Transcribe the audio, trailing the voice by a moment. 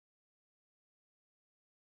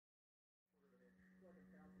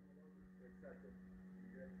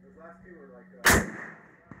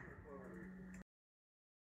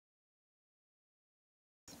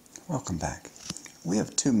Welcome back. We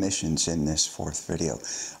have two missions in this fourth video.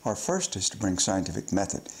 Our first is to bring scientific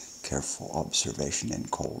method, careful observation, and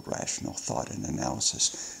cold rational thought and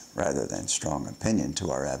analysis, rather than strong opinion, to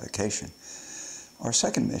our avocation. Our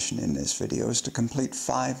second mission in this video is to complete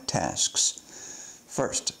 5 tasks.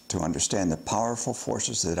 First, to understand the powerful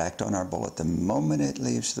forces that act on our bullet the moment it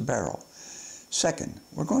leaves the barrel. Second,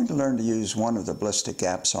 we're going to learn to use one of the ballistic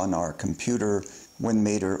apps on our computer, wind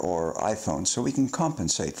meter, or iPhone so we can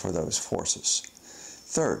compensate for those forces.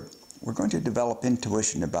 Third, we're going to develop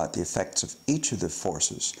intuition about the effects of each of the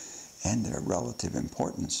forces and their relative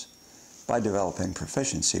importance by developing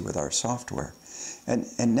proficiency with our software.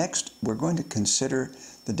 And next, we're going to consider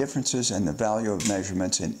the differences and the value of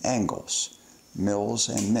measurements in angles, mils,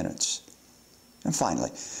 and minutes. And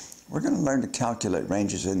finally, we're going to learn to calculate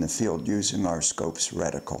ranges in the field using our scope's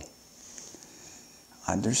reticle.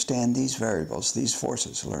 Understand these variables, these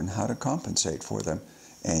forces, learn how to compensate for them,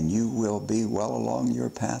 and you will be well along your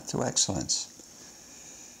path to excellence.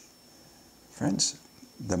 Friends,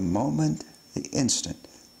 the moment, the instant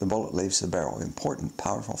the bullet leaves the barrel, important,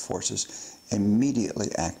 powerful forces immediately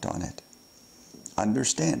act on it.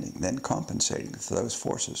 Understanding, then compensating for those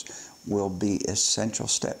forces will be essential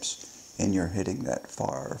steps in your hitting that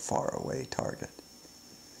far, far away target.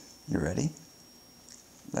 You ready?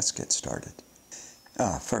 Let's get started.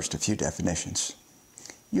 First, a few definitions.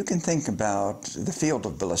 You can think about the field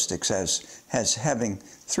of ballistics as having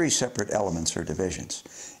 3 separate elements or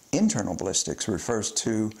divisions. Internal ballistics refers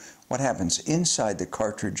to what happens inside the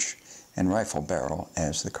cartridge and rifle barrel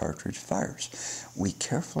as the cartridge fires. We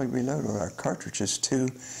carefully reload our cartridges to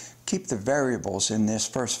keep the variables in this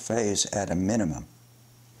first phase at a minimum.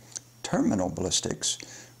 Terminal ballistics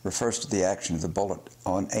refers to the action of the bullet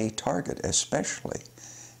on a target, especially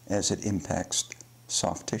as it impacts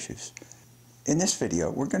soft tissues. In this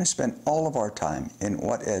video, we're going to spend all of our time in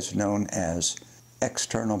what is known as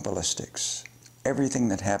external ballistics. Everything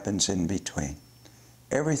that happens in between.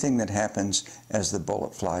 Everything that happens as the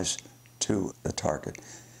bullet flies to the target.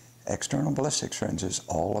 External ballistics, friends, is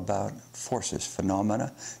all about forces,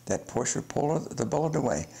 phenomena that push or pull the bullet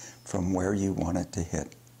away from where you want it to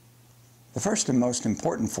hit. The first and most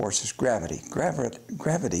important force is gravity.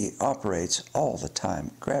 Gravity operates all the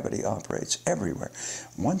time. Gravity operates everywhere.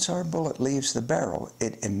 Once our bullet leaves the barrel,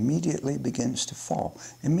 it immediately begins to fall.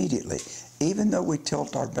 Immediately, even though we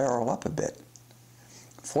tilt our barrel up a bit.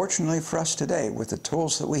 Fortunately for us today, with the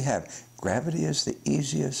tools that we have, gravity is the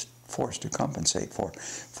easiest force to compensate for.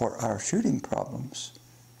 For our shooting problems,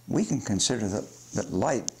 we can consider that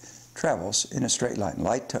light travels in a straight line.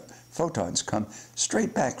 Light photons come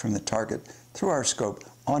straight back from the target through our scope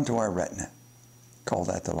onto our retina. Call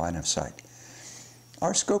that the line of sight.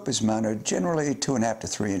 Our scope is mounted generally 2.5 to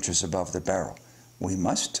 3 inches above the barrel. We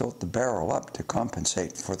must tilt the barrel up to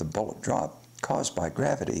compensate for the bullet drop caused by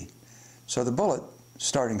gravity. So the bullet,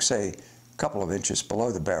 starting say a couple of inches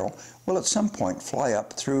below the barrel, will at some point fly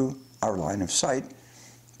up through our line of sight,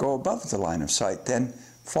 go above the line of sight, then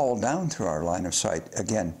fall down through our line of sight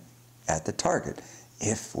again at the target,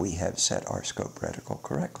 if we have set our scope reticle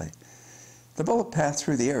correctly. The bullet path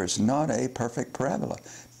through the air is not a perfect parabola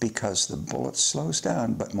because the bullet slows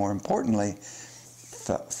down, but more importantly,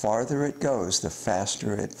 the farther it goes, the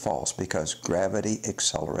faster it falls because gravity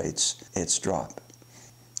accelerates its drop.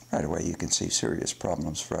 Right away you can see serious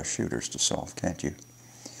problems for us shooters to solve, can't you?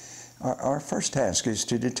 Our first task is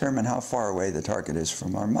to determine how far away the target is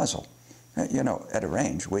from our muzzle. You know, at a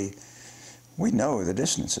range, we know the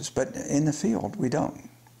distances, but in the field, we don't.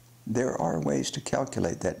 There are ways to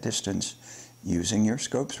calculate that distance using your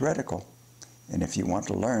scope's reticle. And if you want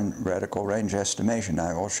to learn reticle range estimation,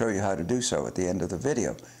 I will show you how to do so at the end of the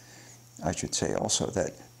video. I should say also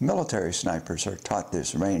that military snipers are taught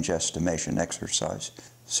this range estimation exercise.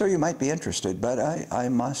 So you might be interested, but I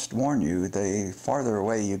must warn you, the farther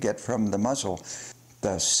away you get from the muzzle,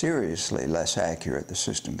 the seriously less accurate the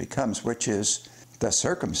system becomes, which is the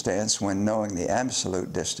circumstance when knowing the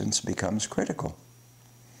absolute distance becomes critical.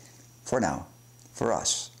 For now, for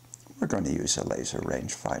us, we're going to use a laser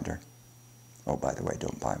rangefinder. Oh, by the way,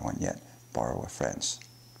 don't buy one yet. Borrow a friend's.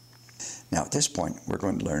 Now, at this point, we're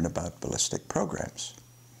going to learn about ballistic programs.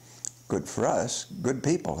 Good for us, good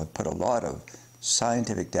people have put a lot of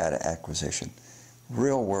scientific data acquisition,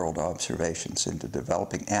 real-world observations into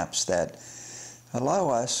developing apps that allow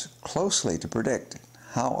us closely to predict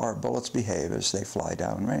how our bullets behave as they fly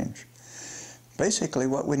downrange. Basically,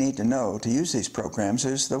 what we need to know to use these programs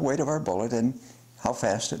is the weight of our bullet and how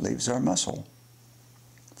fast it leaves our muzzle.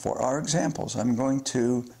 For our examples, I'm going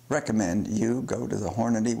to recommend you go to the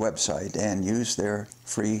Hornady website and use their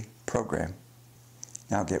free program.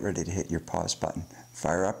 Now get ready to hit your pause button.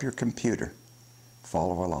 Fire up your computer.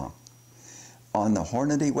 Follow along. On the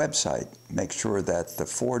Hornady website, make sure that the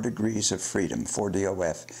 4 degrees of freedom,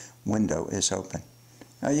 4DOF, window is open.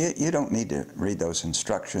 Now, you don't need to read those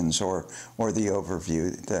instructions or the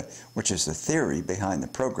overview, which is the theory behind the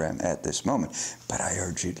program at this moment, but I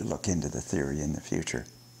urge you to look into the theory in the future.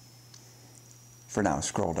 For now,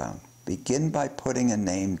 scroll down. Begin by putting a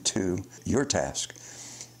name to your task.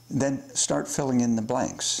 Then start filling in the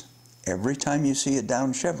blanks. Every time you see a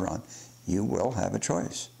down chevron, you will have a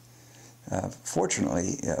choice.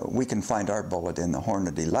 Fortunately, we can find our bullet in the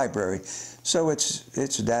Hornady library, so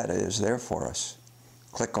its data is there for us.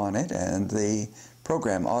 Click on it and the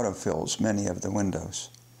program autofills many of the windows.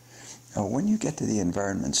 When you get to the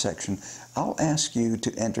environment section, I'll ask you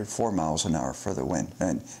to enter 4 miles an hour for the wind.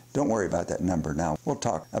 And don't worry about that number now. We'll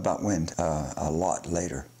talk about wind a lot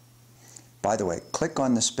later. By the way, click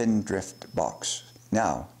on the spin drift box.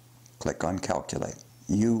 Now, click on calculate.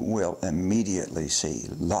 You will immediately see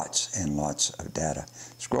lots and lots of data.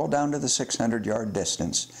 Scroll down to the 600-yard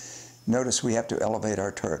distance. Notice we have to elevate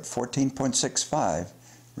our turret 14.65,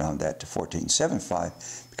 round that to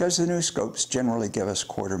 14.75, because the new scopes generally give us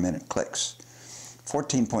quarter-minute clicks.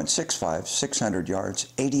 14.65, 600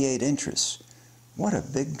 yards, 88 inches. What a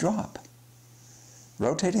big drop.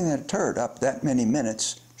 Rotating that turret up that many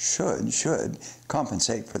minutes should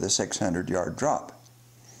compensate for the 600-yard drop.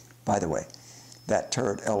 By the way, that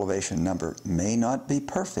turret elevation number may not be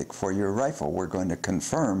perfect for your rifle. We're going to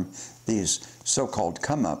confirm these so-called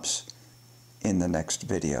come-ups in the next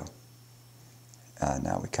video.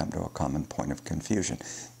 Now we come to a common point of confusion.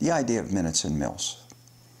 The idea of minutes and mils.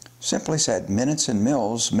 Simply said, minutes and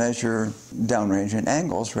mils measure downrange in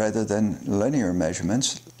angles rather than linear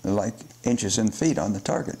measurements like inches and feet on the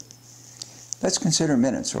target. Let's consider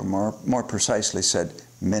minutes, or more precisely said,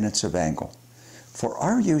 minutes of angle. For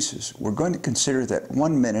our uses, we're going to consider that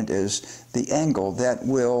 1 minute is the angle that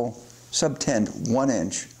will subtend 1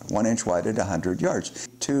 inch wide at 100 yards,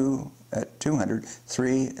 2 at 200,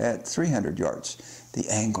 3 at 300 yards. The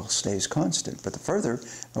angle stays constant, but the further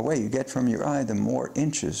away you get from your eye, the more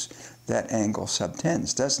inches that angle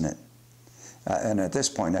subtends, doesn't it? And at this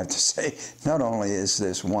point, I have to say, not only is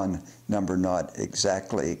this one number not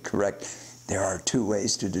exactly correct, there are 2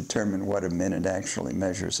 ways to determine what a minute actually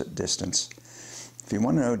measures at distance. If you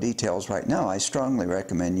want to know details right now, I strongly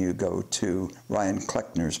recommend you go to Ryan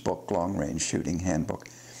Kleckner's book, Long Range Shooting Handbook.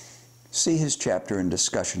 See his chapter and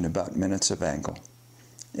discussion about minutes of angle.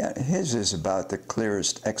 Yeah, his is about the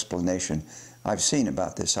clearest explanation I've seen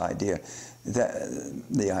about this idea,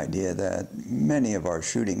 the idea that many of our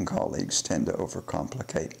shooting colleagues tend to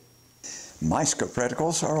overcomplicate. My scope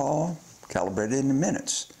reticles are all calibrated in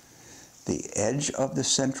minutes. The edge of the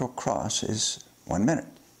central cross is 1 minute.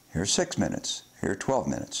 Here's 6 minutes. Here 12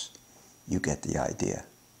 minutes. You get the idea.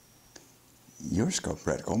 Your scope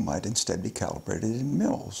reticle might instead be calibrated in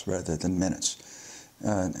mils rather than minutes.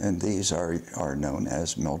 And these are known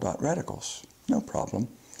as mil-dot reticles. No problem.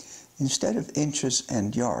 Instead of inches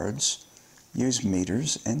and yards, use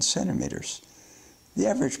meters and centimeters. The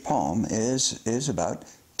average palm is about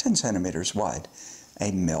 10 centimeters wide. A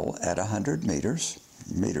mil at 100 meters,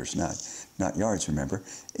 not yards, remember,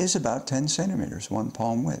 is about 10 centimeters, 1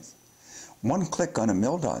 palm width. 1 click on a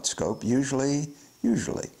mil-dot scope usually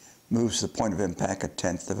moves the point of impact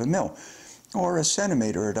 1/10 of a mil, or a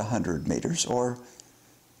centimeter at 100 meters, or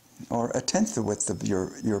 1/10 the width of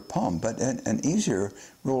your palm. But an easier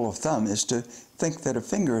rule of thumb is to think that a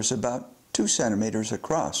finger is about 2 centimeters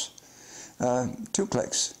across. 2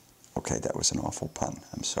 clicks. Okay, that was an awful pun.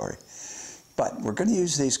 I'm sorry. But we're going to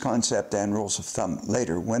use these concepts and rules of thumb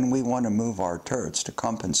later when we want to move our turrets to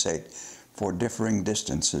compensate for differing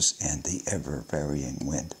distances and the ever-varying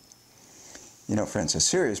wind. You know, friends, a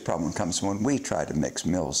serious problem comes when we try to mix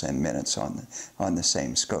mils and minutes on the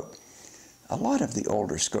same scope. A lot of the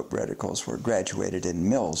older scope reticles were graduated in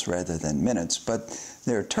mils rather than minutes, but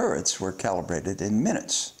their turrets were calibrated in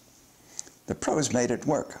minutes. The pros made it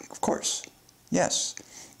work, of course. Yes,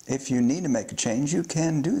 if you need to make a change, you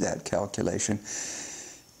can do that calculation,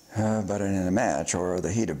 but in a match or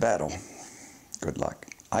the heat of battle, good luck.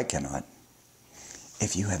 I cannot.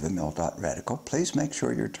 If you have a mil-dot reticle, please make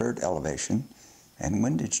sure your turret elevation and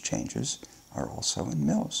windage changes are also in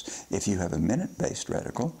mils. If you have a minute-based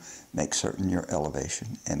reticle, make certain your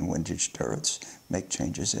elevation and windage turrets make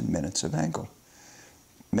changes in minutes of angle.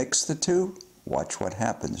 Mix the two, watch what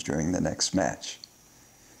happens during the next match.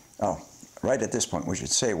 Oh, right at this point we should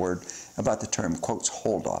say a word about the term, quotes,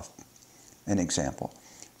 hold off. An example.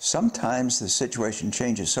 Sometimes the situation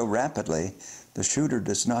changes so rapidly, the shooter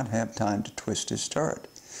does not have time to twist his turret.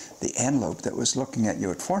 The antelope that was looking at you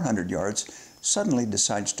at 400 yards suddenly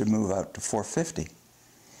decides to move out to 450.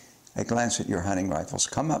 A glance at your hunting rifles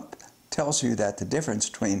come up tells you that the difference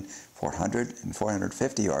between 400 and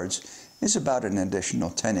 450 yards is about an additional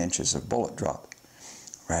 10 inches of bullet drop.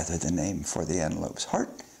 Rather than aim for the antelope's heart,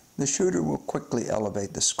 the shooter will quickly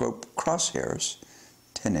elevate the scope crosshairs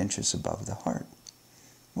 10 inches above the heart.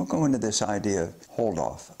 We'll go into this idea of hold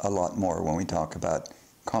off a lot more when we talk about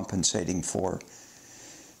compensating for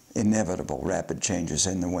inevitable rapid changes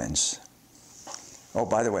in the winds. Oh,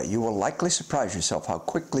 by the way, you will likely surprise yourself how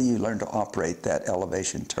quickly you learn to operate that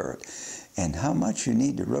elevation turret and how much you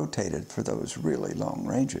need to rotate it for those really long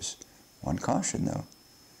ranges. One caution though,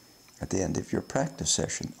 at the end of your practice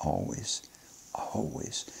session, always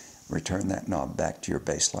return that knob back to your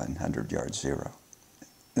baseline 100-yard zero.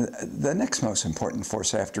 The next most important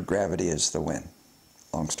force after gravity is the wind.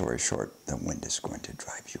 Long story short, the wind is going to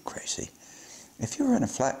drive you crazy. If you're in a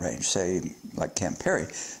flat range, say like Camp Perry,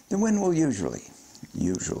 the wind will usually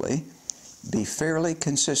be fairly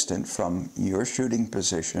consistent from your shooting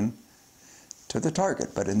position to the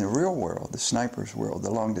target. But in the real world, the sniper's world,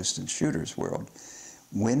 the long-distance shooter's world,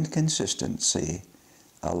 wind consistency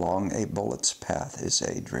along a bullet's path is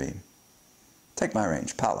a dream. Take my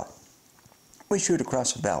range, Pala. We shoot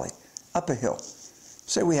across a valley, up a hill.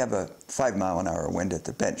 Say we have a 5-mile-an-hour wind at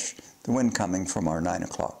the bench, the wind coming from our 9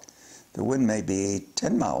 o'clock. The wind may be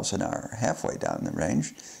 10 miles an hour halfway down the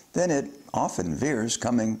range. Then it often veers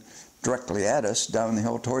coming directly at us down the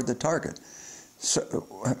hill toward the target. So,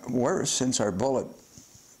 worse, since our bullet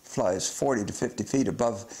flies 40 to 50 feet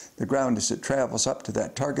above the ground as it travels up to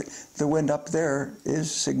that target, the wind up there is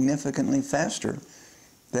significantly faster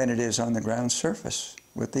than it is on the ground surface.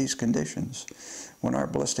 With these conditions, when our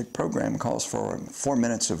ballistic program calls for 4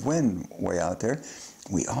 minutes of wind way out there,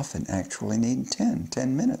 we often actually need 10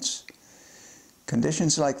 minutes.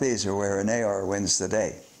 Conditions like these are where an AR wins the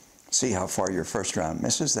day. See how far your first round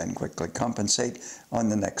misses, then quickly compensate on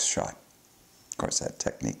the next shot. Of course, that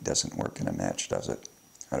technique doesn't work in a match, does it?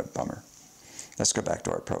 What a bummer. Let's go back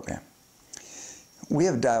to our program. We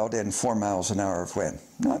have dialed in 4 miles an hour of wind.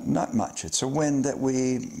 Not much. It's a wind that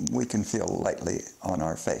we can feel lightly on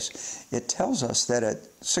our face. It tells us that at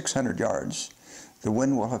 600 yards, the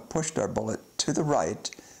wind will have pushed our bullet to the right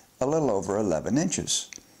a little over 11 inches.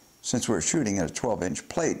 Since we're shooting at a 12-inch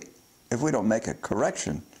plate, if we don't make a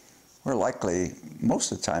correction, we're likely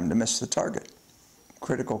most of the time to miss the target.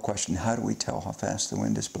 Critical question, how do we tell how fast the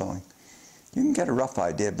wind is blowing? You can get a rough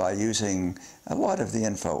idea by using a lot of the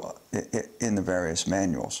info in the various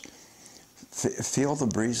manuals. Feel the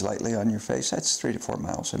breeze lightly on your face. That's 3 to 4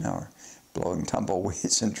 miles an hour. Blowing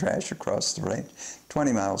tumbleweeds and trash across the range,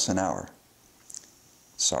 20 miles an hour.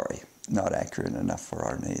 Sorry, not accurate enough for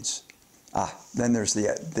our needs. Then there's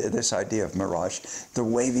this idea of mirage, the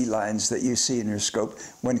wavy lines that you see in your scope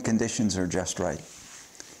when conditions are just right.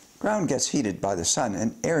 Ground gets heated by the sun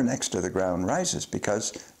and air next to the ground rises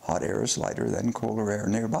because hot air is lighter than cooler air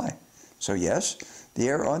nearby. So yes, the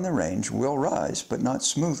air on the range will rise, but not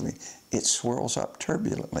smoothly. It swirls up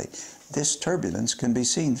turbulently. This turbulence can be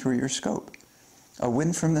seen through your scope. A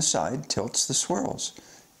wind from the side tilts the swirls.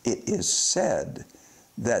 It is said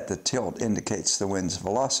that the tilt indicates the wind's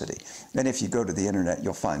velocity. And if you go to the internet,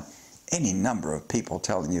 you'll find any number of people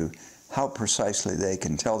telling you how precisely they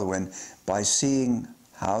can tell the wind by seeing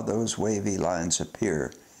how those wavy lines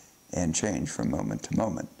appear and change from moment to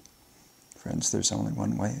moment. Friends, there's only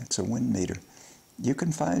one way. It's a wind meter. You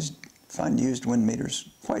can find used wind meters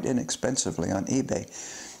quite inexpensively on eBay.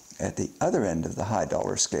 At the other end of the high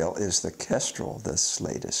dollar scale is the Kestrel. This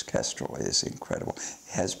latest Kestrel is incredible.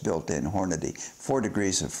 It has built-in Hornady, 4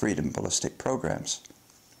 degrees of freedom ballistic programs,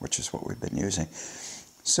 which is what we've been using.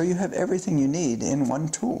 So you have everything you need in one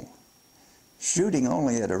tool. Shooting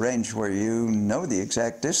only at a range where you know the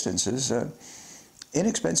exact distances,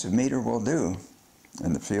 inexpensive meter will do.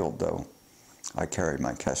 In the field, though, I carry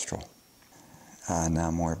my Kestrel.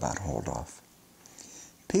 Now more about hold off.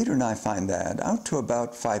 Peter and I find that out to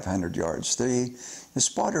about 500 yards, the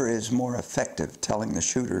spotter is more effective telling the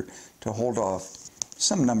shooter to hold off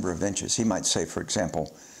some number of inches. He might say, for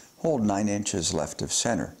example, hold 9 inches left of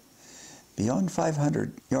center. Beyond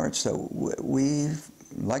 500 yards, though, we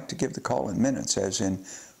like to give the call in minutes, as in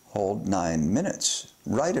hold 9 minutes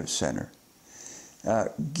right of center.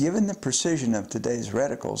 Given the precision of today's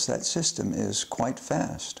reticles, that system is quite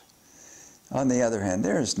fast. On the other hand,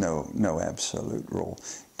 there is no absolute rule.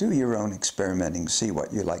 Do your own experimenting, see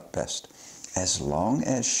what you like best. As long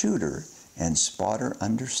as shooter and spotter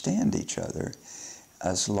understand each other,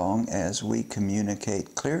 as long as we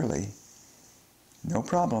communicate clearly, no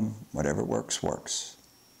problem. Whatever works, works.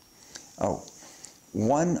 Oh,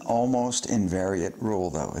 one almost invariant rule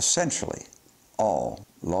though, essentially, all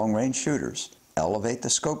long-range shooters elevate the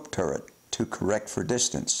scope turret to correct for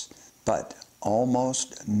distance, but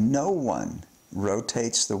almost no one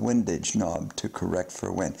rotates the windage knob to correct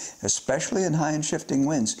for wind. Especially in high and shifting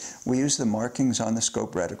winds, we use the markings on the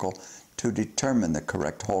scope reticle to determine the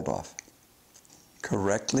correct hold-off.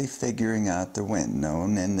 Correctly figuring out the wind,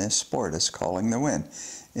 known in this sport as calling the wind,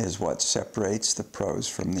 is what separates the pros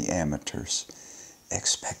from the amateurs.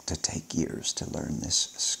 Expect to take years to learn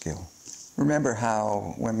this skill. Remember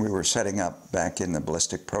how, when we were setting up back in the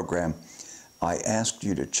ballistic program, I asked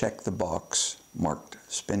you to check the box marked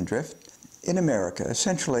spindrift? In America,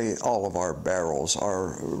 essentially all of our barrels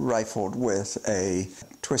are rifled with a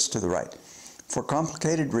twist to the right. For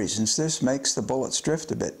complicated reasons, this makes the bullets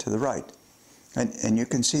drift a bit to the right. And you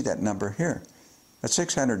can see that number here. At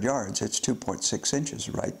 600 yards, it's 2.6 inches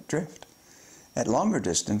right drift. At longer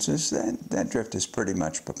distances, that drift is pretty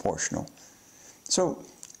much proportional. So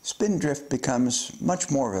spin drift becomes much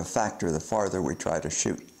more of a factor the farther we try to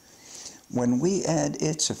shoot. When we add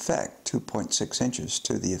its effect, 2.6 inches,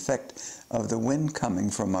 to the effect of the wind coming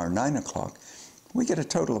from our 9 o'clock, we get a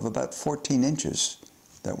total of about 14 inches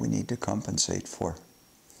that we need to compensate for.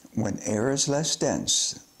 When air is less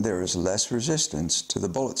dense, there is less resistance to the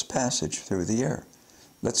bullet's passage through the air.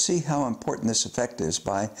 Let's see how important this effect is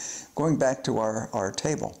by going back to our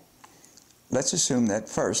table. Let's assume that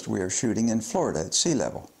first we are shooting in Florida at sea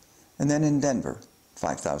level, and then in Denver,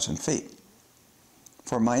 5,000 feet.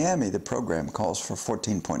 For Miami, the program calls for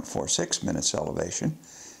 14.46 minutes elevation.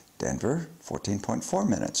 Denver, 14.4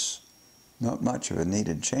 minutes. Not much of a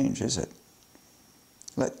needed change, is it?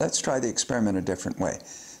 Let's try the experiment a different way.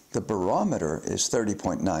 The barometer is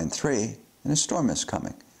 30.93 and a storm is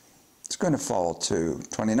coming. It's going to fall to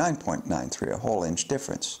 29.93, a whole inch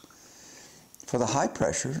difference. For the high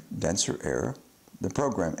pressure, denser air, the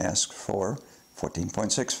program asks for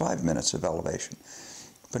 14.65 minutes of elevation.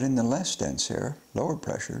 But in the less dense air, lower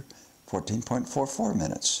pressure, 14.44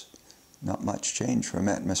 minutes. Not much change from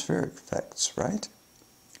atmospheric effects, right?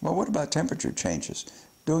 Well, what about temperature changes?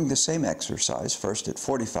 Doing the same exercise, first at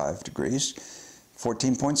 45 degrees,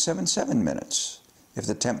 14.77 minutes. If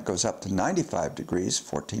the temp goes up to 95 degrees,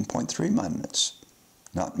 14.3 minutes.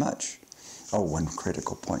 Not much. Oh, one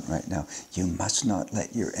critical point right now. You must not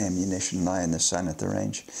let your ammunition lie in the sun at the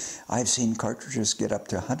range. I've seen cartridges get up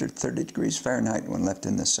to 130 degrees Fahrenheit when left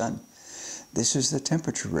in the sun. This is the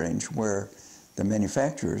temperature range where the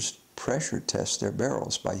manufacturers pressure test their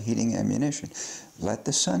barrels by heating ammunition. Let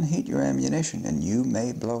the sun heat your ammunition and you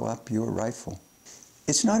may blow up your rifle.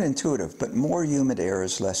 It's not intuitive, but more humid air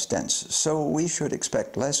is less dense, so we should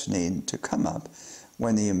expect less need to come up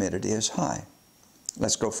when the humidity is high.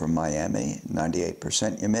 Let's go from Miami,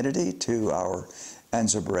 98% humidity, to our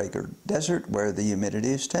Anza-Borrego Desert, where the humidity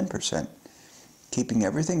is 10%. Keeping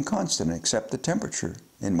everything constant except the temperature.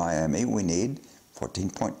 In Miami, we need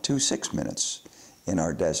 14.26 minutes. In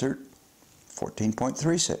our desert,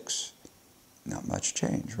 14.36. Not much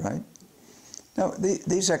change, right? Now,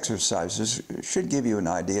 these exercises should give you an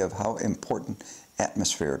idea of how important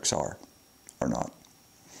atmospherics are, or not.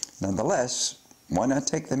 Nonetheless, why not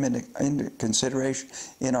take them into consideration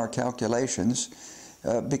in our calculations?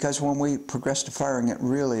 Because when we progress to firing at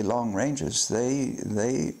really long ranges,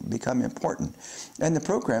 they become important. And the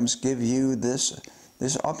programs give you this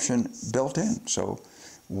option built in, so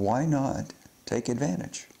why not take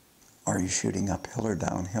advantage? Are you shooting uphill or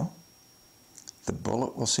downhill? The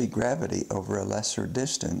bullet will see gravity over a lesser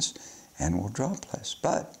distance and will drop less.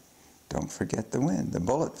 But don't forget the wind. The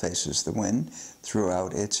bullet faces the wind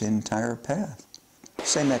throughout its entire path.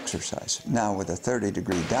 Same exercise, now with a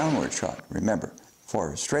 30-degree downward shot. Remember,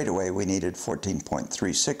 for straightaway we needed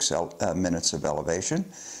 14.36 minutes of elevation.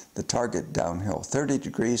 The target downhill 30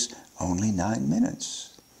 degrees, only 9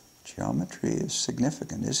 minutes. Geometry is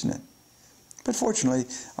significant, isn't it? But fortunately,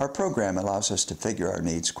 our program allows us to figure our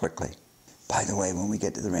needs quickly. By the way, when we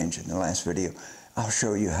get to the range in the last video, I'll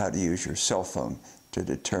show you how to use your cell phone to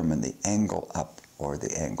determine the angle up or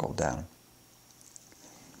the angle down.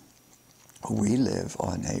 We live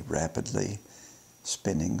on a rapidly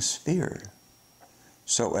spinning sphere.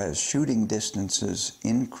 So as shooting distances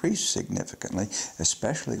increase significantly,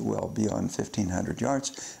 especially well beyond 1,500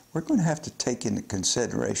 yards, we're going to have to take into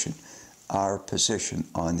consideration our position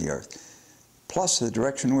on the Earth, plus the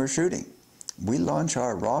direction we're shooting. We launch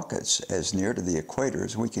our rockets as near to the equator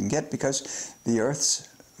as we can get because the Earth's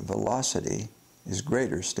velocity is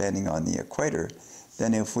greater standing on the equator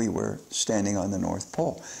than if we were standing on the North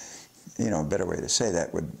Pole. a better way to say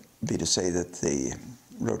that would be to say that the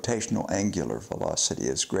rotational angular velocity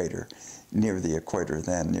is greater near the equator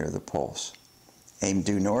than near the poles. Aim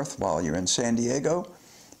due north while you're in San Diego,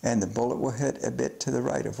 and the bullet will hit a bit to the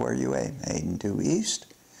right of where you aim. Aim due east,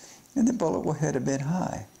 and the bullet will hit a bit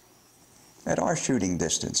high. At our shooting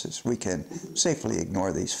distances, we can safely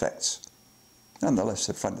ignore these effects. Nonetheless,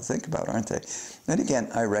 they're fun to think about, aren't they? And again,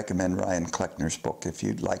 I recommend Ryan Kleckner's book if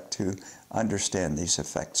you'd like to understand these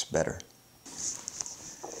effects better.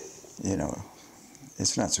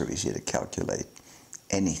 It's not so easy to calculate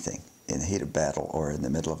anything in the heat of battle or in the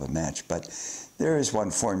middle of a match, but there is one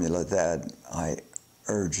formula that I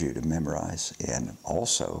urge you to memorize and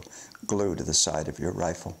also glue to the side of your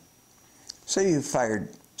rifle. Say you've fired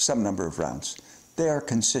some number of rounds. They are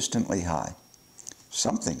consistently high.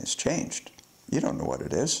 Something has changed. You don't know what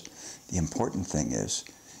it is. The important thing is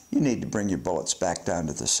you need to bring your bullets back down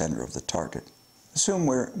to the center of the target. Assume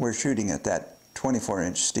we're shooting at that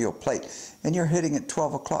 24-inch steel plate and you're hitting at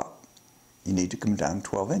 12 o'clock. You need to come down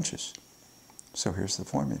 12 inches. So here's the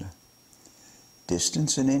formula.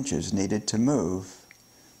 Distance in inches needed to move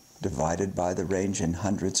divided by the range in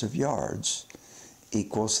hundreds of yards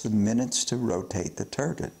equals the minutes to rotate the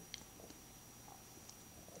target.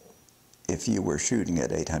 If you were shooting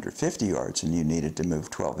at 850 yards and you needed to move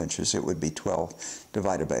 12 inches, it would be 12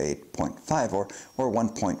 divided by 8.5 or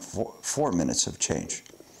 1.4 minutes of change.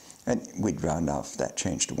 And we'd round off that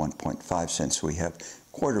change to 1.5 since we have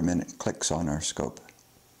quarter-minute clicks on our scope.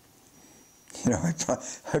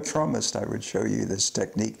 I promised I would show you this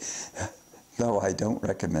technique, though I don't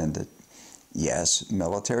recommend it. Yes,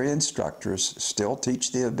 military instructors still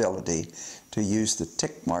teach the ability to use the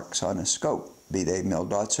tick marks on a scope, be they mil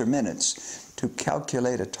dots or minutes, to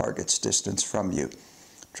calculate a target's distance from you.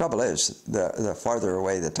 Trouble is, the farther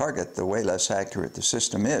away the target, the way less accurate the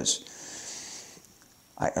system is.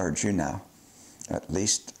 I urge you now, at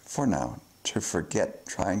least for now, to forget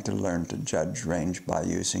trying to learn to judge range by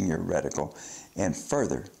using your reticle, and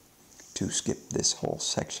further, to skip this whole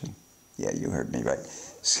section. Yeah, you heard me right.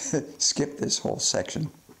 Skip this whole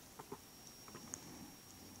section.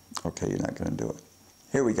 Okay, you're not going to do it.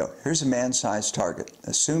 Here we go. Here's a man-sized target.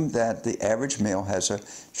 Assume that the average male has a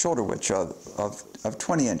shoulder width of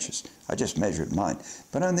 20 inches. I just measured mine.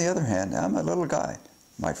 But on the other hand, I'm a little guy.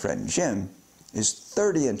 My friend Jim is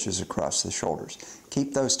 30 inches across the shoulders.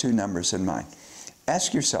 Keep those two numbers in mind.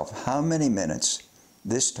 Ask yourself how many minutes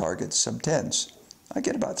this target subtends. I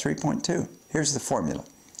get about 3.2. Here's the formula.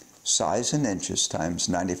 Size in inches times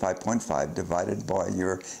 95.5 divided by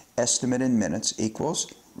your estimate in minutes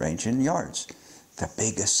equals range in yards. The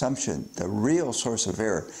big assumption, the real source of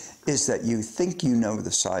error, is that you think you know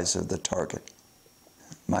the size of the target.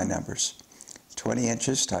 My numbers. 20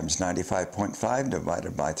 inches times 95.5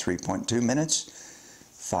 divided by 3.2 minutes,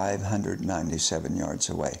 597 yards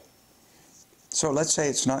away. So let's say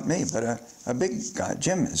it's not me, but a big guy,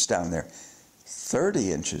 Jim, is down there.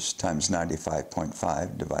 30 inches times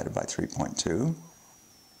 95.5 divided by 3.2,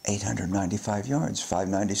 895 yards.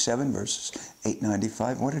 597 versus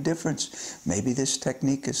 895, what a difference. Maybe this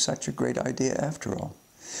technique is such a great idea after all.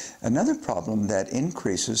 Another problem that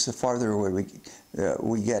increases the farther away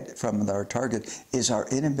we get from our target is our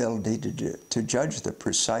inability to judge the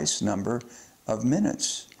precise number of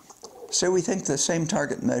minutes. So we think the same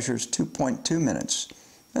target measures 2.2 minutes.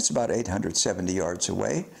 That's about 870 yards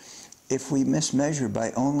away. If we mismeasure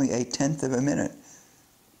by only 1/10 of a minute,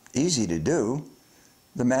 easy to do.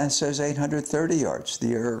 The math says 830 yards,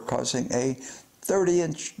 the error causing a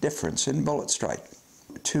 30-inch difference in bullet strike.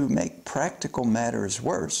 To make practical matters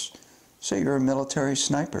worse, say you're a military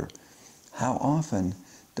sniper, how often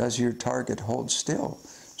does your target hold still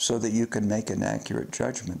so that you can make an accurate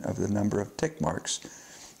judgment of the number of tick marks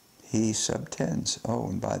he subtends? Oh,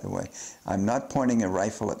 and by the way, I'm not pointing a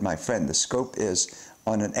rifle at my friend. The scope is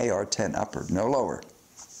on an AR-10 upper, no lower.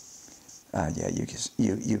 Yeah,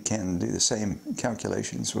 you can do the same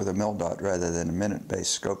calculations with a mil dot rather than a minute-based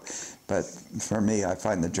scope, but for me, I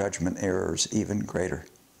find the judgment errors even greater.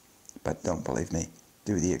 But don't believe me.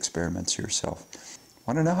 Do the experiments yourself.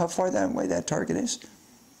 Want to know how far away that target is?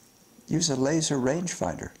 Use a laser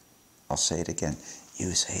rangefinder. I'll say it again.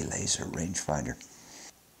 Use a laser rangefinder.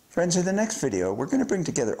 Friends, in the next video, we're going to bring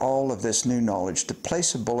together all of this new knowledge to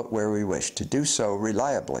place a bullet where we wish, to do so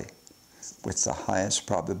reliably with the highest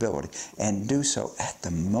probability, and do so at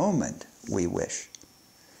the moment we wish.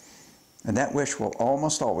 And that wish will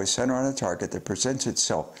almost always center on a target that presents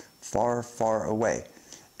itself far, far away,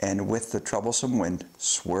 and with the troublesome wind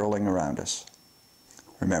swirling around us.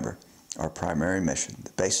 Remember, our primary mission,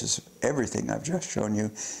 the basis of everything I've just shown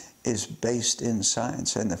you, is based in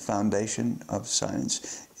science, and the foundation of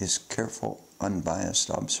science is careful, unbiased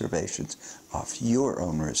observations of your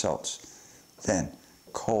own results, then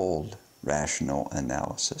cold, rational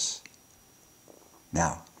analysis.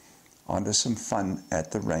 Now, on to some fun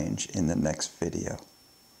at the range in the next video.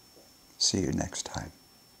 See you next time.